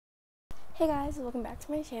Hey guys, welcome back to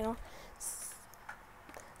my channel.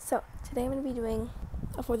 So today I'm going to be doing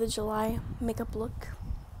a 4th of July makeup look.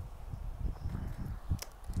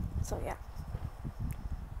 So yeah.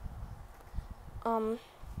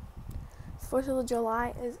 4th of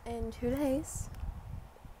July is in 2 days.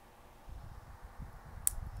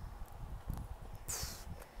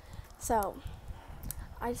 So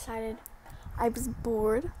I decided I was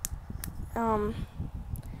bored.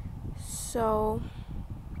 So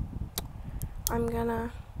I'm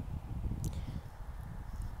gonna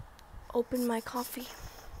open my coffee.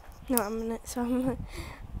 I'm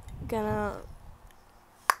gonna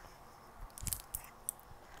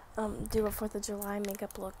do a 4th of July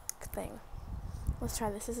makeup look thing. Let's try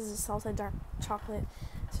this. This is a salted dark chocolate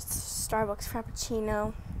Starbucks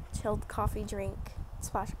Frappuccino chilled coffee drink.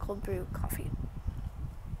 Splash of cold brew coffee.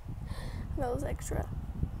 That was extra.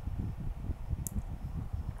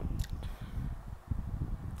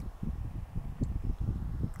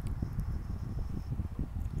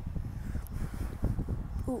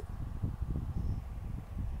 Ooh.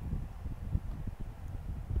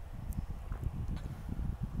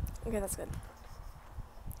 Okay, that's good.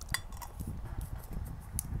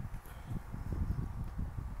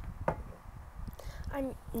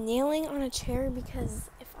 I'm kneeling on a chair because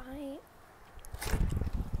if I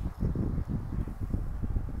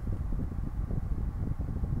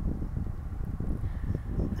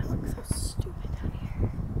look so stupid down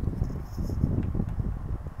here.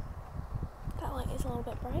 That light is a little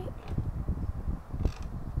bit bright.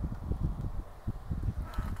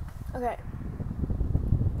 Okay.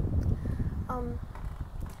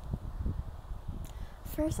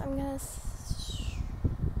 First I'm gonna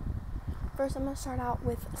start out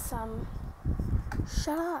with some.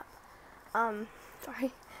 Shut up.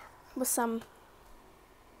 Sorry. With some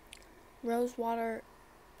rose water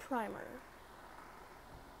primer.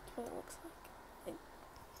 That's what it looks like.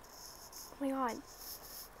 Oh my god.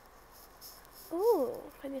 Ooh,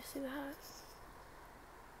 I just see that.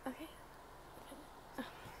 Okay.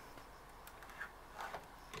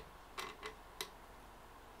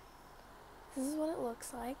 This is what it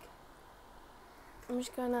looks like. I'm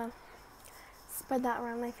just gonna spread that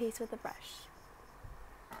around my face with a brush.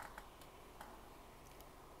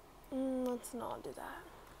 Let's not do that.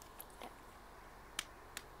 Okay.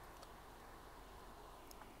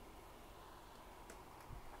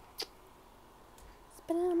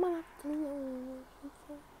 Spinning them off the nose.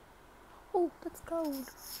 Oh, that's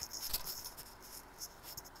gold.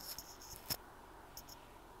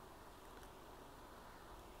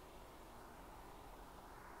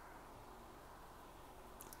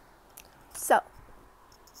 So,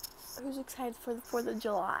 who's excited for the 4th of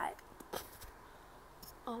July?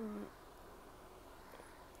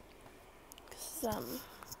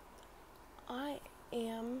 I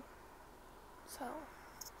am, so,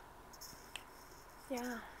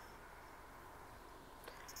 yeah.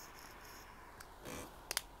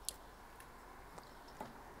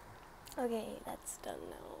 Okay, that's done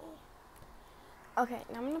now. Okay,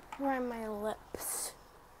 now I'm gonna prime my lips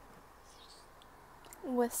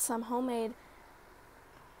with some homemade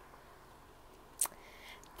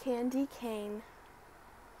candy cane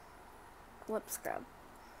lip scrub.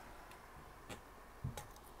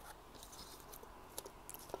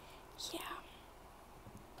 Yeah.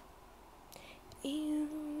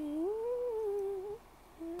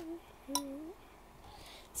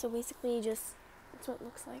 So basically, that's what it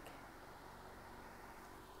looks like.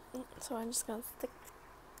 So I'm just gonna stick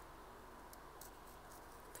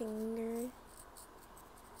finger.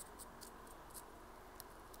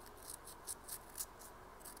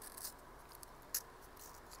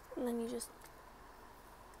 And then you just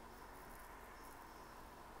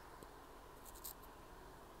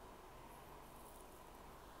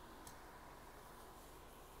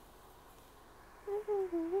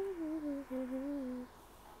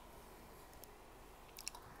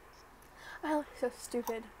I look so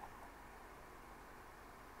stupid.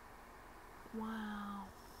 Wow.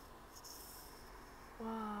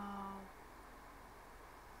 Wow.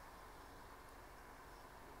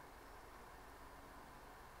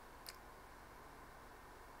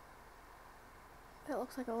 That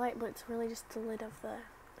looks like a light, but it's really just the lid of the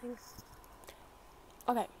thing.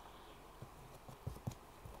 Okay.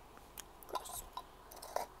 Gross.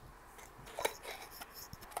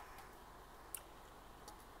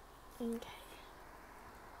 Okay.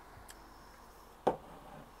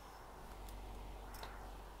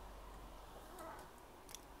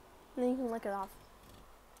 And then you can lick it off.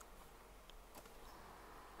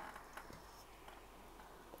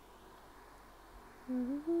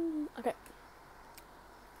 Okay.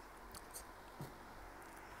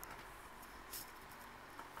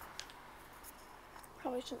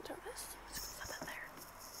 Probably shouldn't throw this. Just gonna set that there.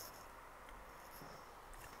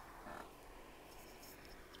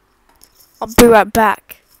 I'll be right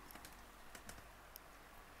back.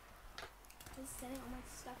 Just setting all my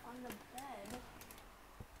stuff on the bed.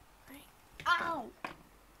 Right. Ow!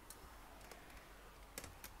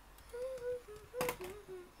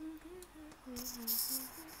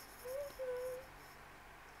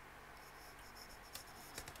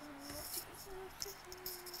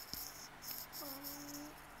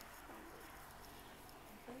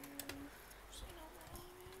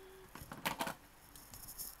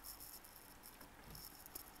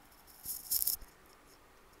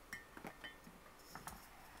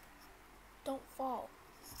 Don't fall.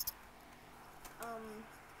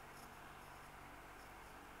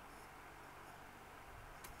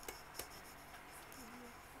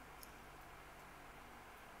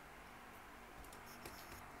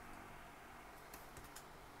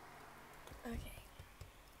 Okay.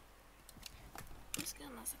 I'm just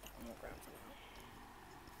gonna mess up that one more ground for now.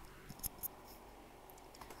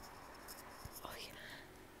 Oh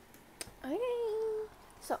yeah. Okay.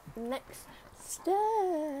 So next step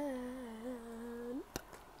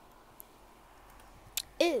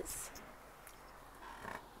is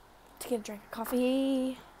to get a drink of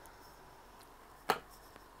coffee. Let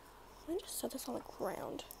me just set this on the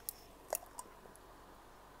ground.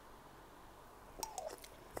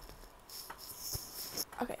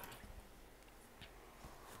 Okay.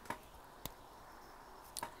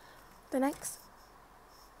 The next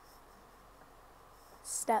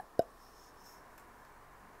step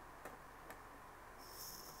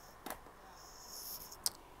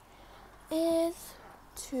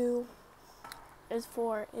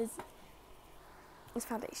is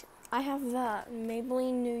foundation. I have the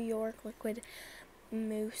Maybelline New York Liquid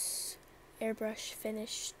Mousse Airbrush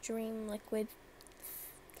Finish Dream Liquid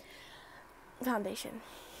Foundation.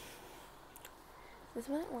 This is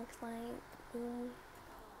what it looks like. Ooh.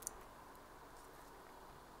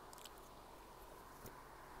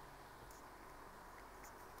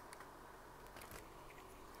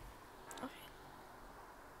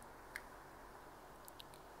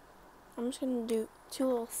 I'm just going to do 2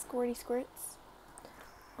 little squirty squirts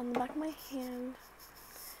on the back of my hand.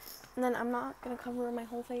 And then I'm not going to cover my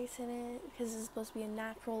whole face in it because it's supposed to be a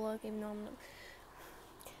natural look, even though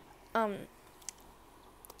I'm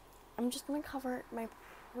just going to cover my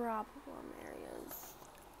problem areas.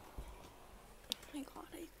 Oh my god,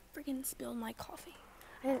 I freaking spilled my coffee.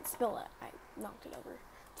 I didn't spill it, I knocked it over.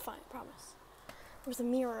 It's fine, I promise. There's a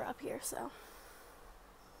mirror up here, so.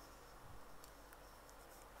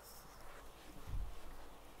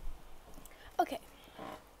 Okay.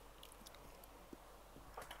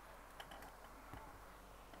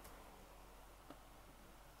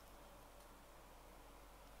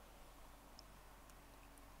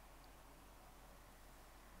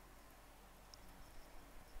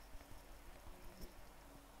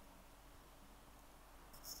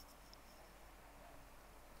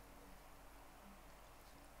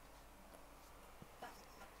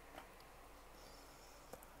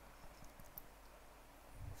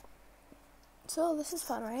 So this is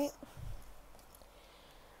fun, right?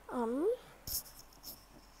 Why does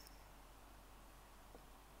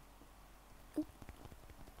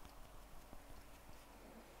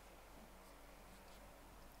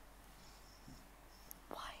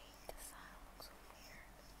that look so weird?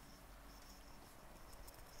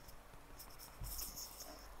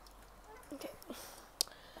 Okay.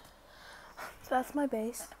 So that's my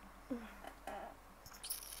base.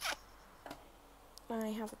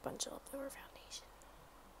 I have a bunch of leftover foundation.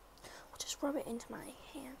 I'll just rub it into my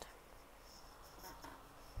hand.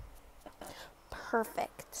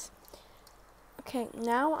 Perfect. Okay,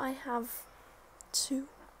 now I have two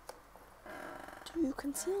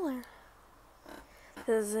concealer.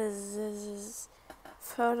 This is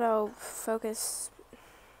Photo Focus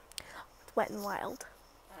Wet n Wild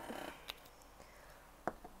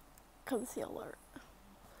concealer.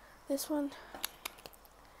 This one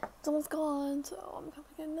it's almost gone, so I'm gonna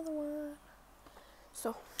get another one.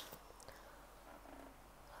 So I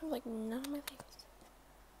have like none of my things.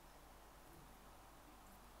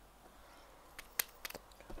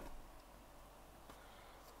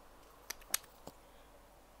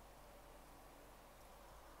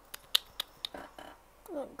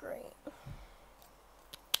 Oh, great.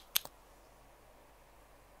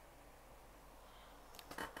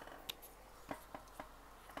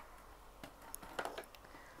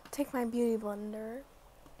 Take my beauty blender.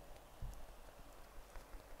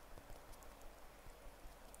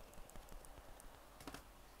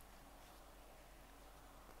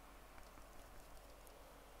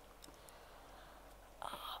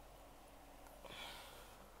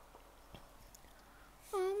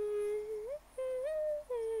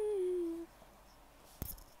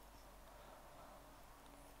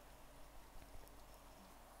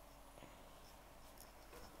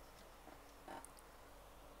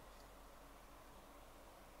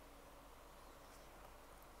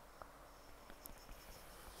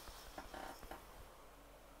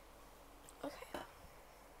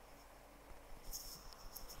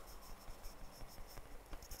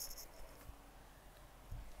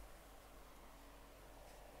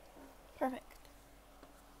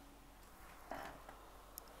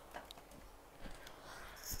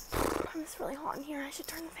 really hot in here. I should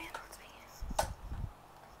turn the fan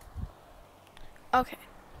on. Okay.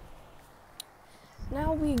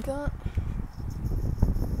 Now we got...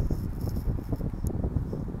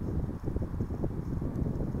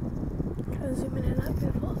 Gotta zoom in on that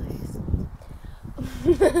beautiful face.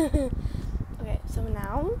 Okay, so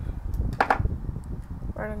now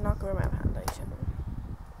we're gonna knock over my foundation.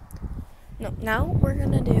 No, now we're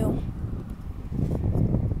gonna do...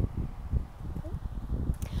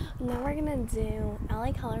 Now we're gonna do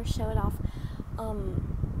LA Colors Show It Off.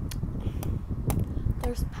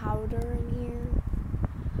 There's powder in here.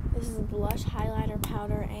 This is blush, highlighter,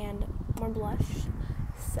 powder, and more blush.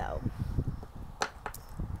 So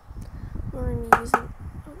we're gonna be using.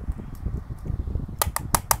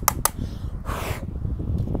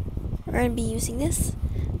 We're gonna be using this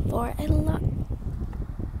for a lot.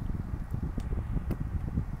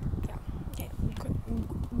 Yeah. Okay.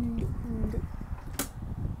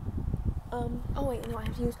 Oh wait, no, I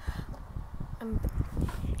have to use.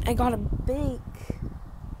 I got a big.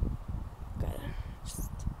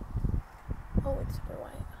 Oh, it's super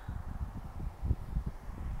white.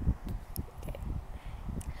 Okay.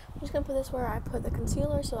 I'm just gonna put this where I put the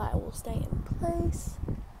concealer so that it will stay in place.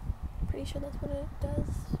 Pretty sure that's what it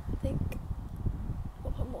does. I think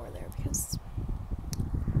we'll put more there because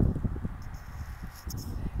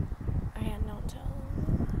I had not tell.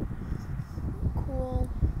 Cool.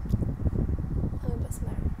 Let me put some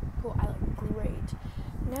there. Cool. I look great.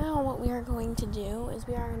 Now what we are going to do is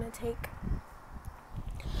we are gonna take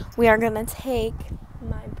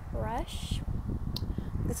my brush.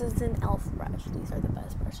 This is an e.l.f. brush. These are the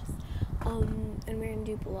best brushes. And we're gonna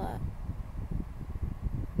do blush.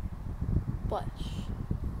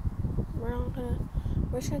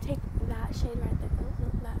 We're just gonna take that shade right there. No,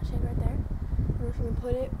 that shade right there. And we're just gonna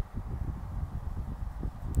put it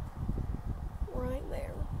right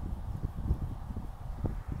there.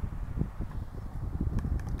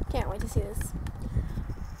 Can't wait to see this.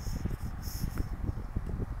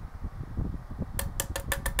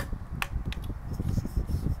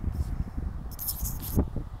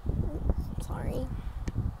 Sorry.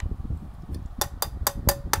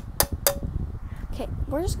 Okay,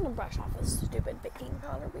 we're just gonna brush off this stupid baking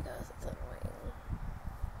powder because it's annoying.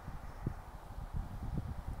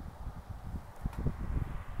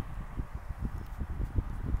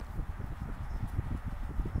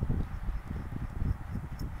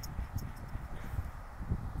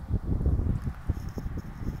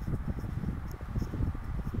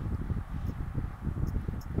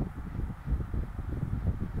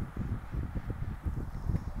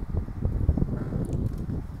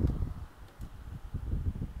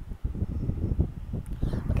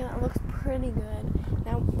 That looks pretty good.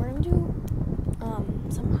 Now we're gonna do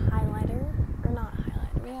some highlighter, or not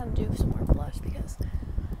highlighter. We gotta do some more blush because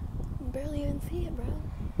you barely even see it, bro.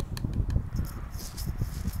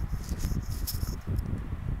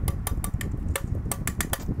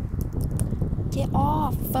 Get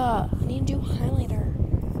off! I need to do highlighter.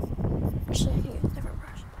 Actually, I need to use a different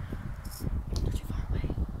brush. Not too far away.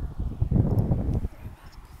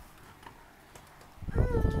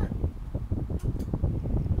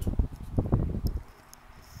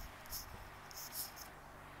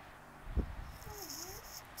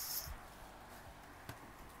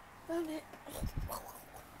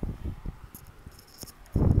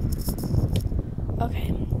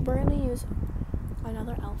 Okay, we're gonna use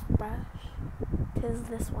another e.l.f. brush. Tis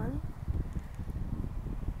this one.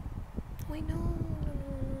 Wait, no.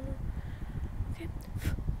 Okay,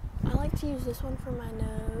 I like to use this one for my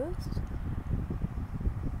nose.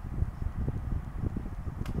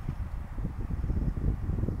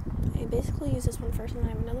 I basically use this one first, and I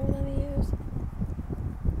have another one that I use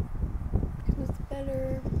because it's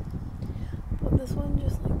better. But this one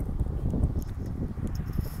just like.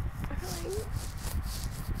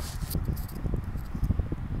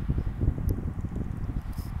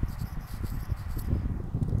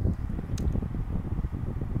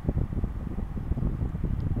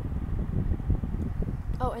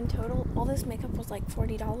 Oh, in total, all this makeup was like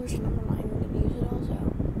 $40, and I'm not even gonna use it also.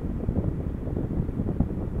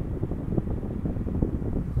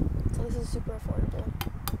 So this is super affordable.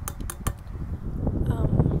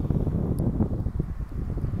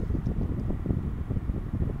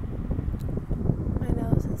 My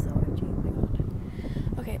nose is so itchy, oh my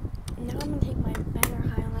god. Okay, now I'm gonna take my Banner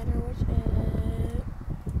highlighter,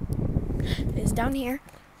 which is down here.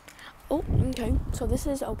 Oh, okay. So this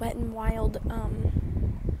is a Wet n Wild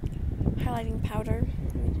highlighting powder.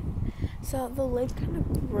 So the lid kind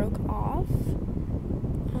of broke off.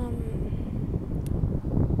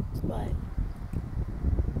 But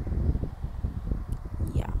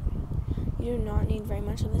yeah. You do not need very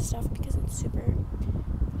much of this stuff because it's super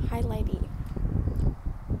highlighty.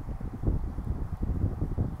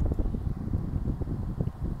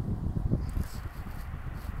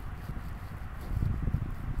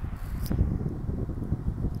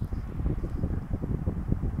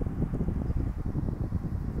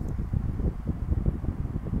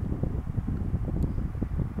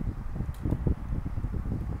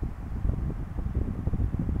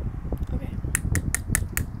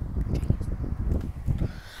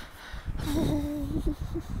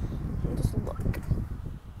 Just look.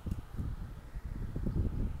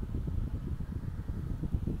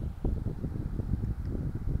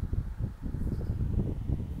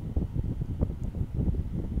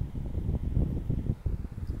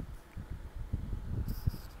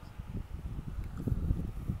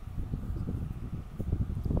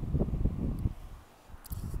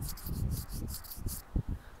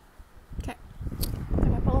 Okay. I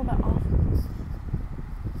might pull a little bit off.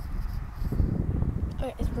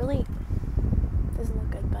 Okay, it's really doesn't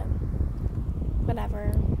look good, but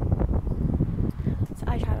whatever. It's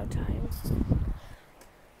eyeshadow time.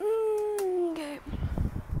 Okay.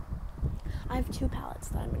 I have two palettes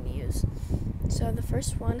that I'm going to use. So the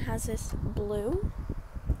first one has this blue,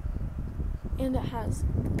 and it has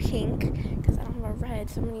pink, because I don't have a red,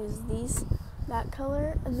 so I'm going to use that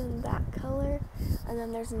color, and then that color, and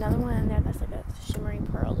then there's another one in there that's like a shimmery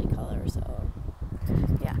pearly color, so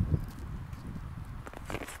yeah.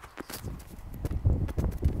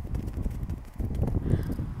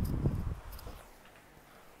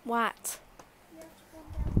 What?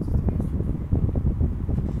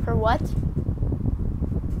 For what?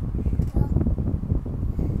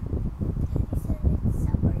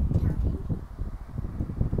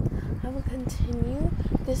 I will continue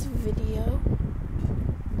this video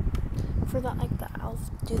for I'll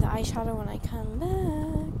do the eyeshadow when I come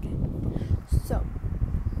back. So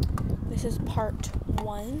this is part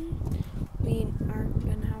 1. We are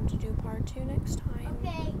gonna have to do part 2 next time.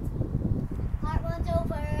 Okay. Part 1's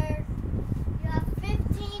over. You have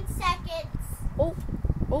 15 seconds. Oh,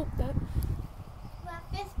 that. You have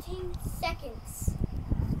 15 seconds.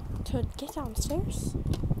 To get downstairs?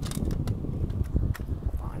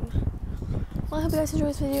 Well, I hope you guys enjoyed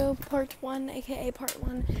this video, part 1, aka part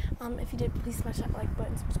 1. If you did, please smash that like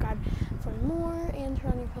button, subscribe for more, and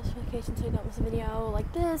turn on your post notifications so you don't miss a video like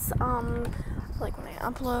this. Like when I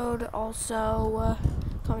upload. Also,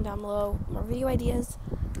 comment down below more video ideas,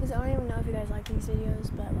 because I don't even know if you guys like these videos,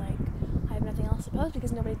 but like I have nothing else to post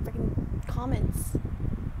because nobody freaking comments.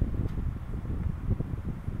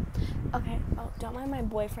 Okay. Oh, don't mind my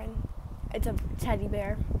boyfriend. It's a teddy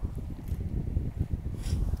bear.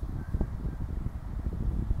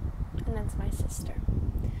 And that's my sister.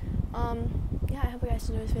 Yeah, I hope you guys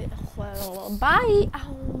enjoyed this video. Bye!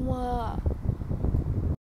 Ow.